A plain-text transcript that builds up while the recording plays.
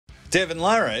Devon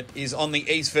Larratt is on the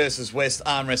East vs West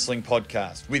arm wrestling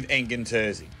podcast with Engen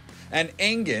Terzi. And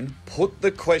Engen put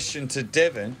the question to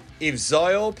Devon, if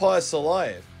Zaur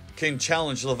Paisalayev can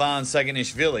challenge Levan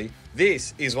Saganishvili,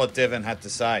 this is what Devon had to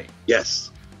say.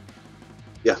 Yes.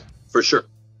 Yeah, for sure.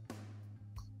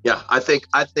 Yeah, I think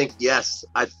yes.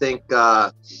 I think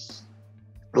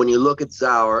when you look at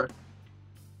Zaur,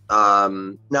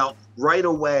 now right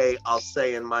away I'll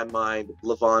say in my mind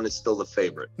Levan is still the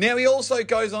favorite. Now he also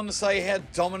goes on to say how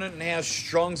dominant and how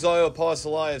strong Zaur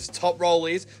Paisalayev's top roll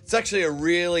is. It's actually a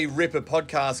really ripper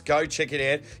podcast. Go check it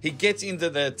out. He gets into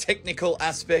the technical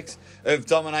aspects of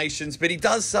dominations, but he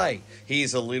does say he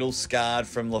is a little scarred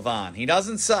from Levan. He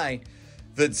doesn't say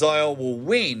that Zaur will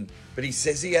win, but he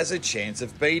says he has a chance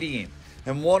of beating him.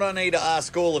 And what I need to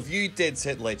ask all of you Dead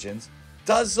Set Legends,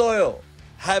 does Zaur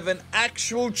have an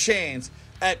actual chance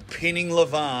at pinning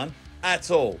Levan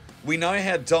at all? We know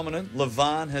how dominant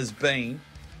Levan has been,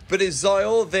 but is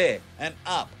Zaur there and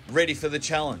up, ready for the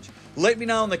challenge? Let me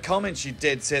know in the comments, you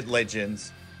Dead Set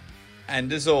Legends.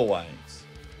 And as always,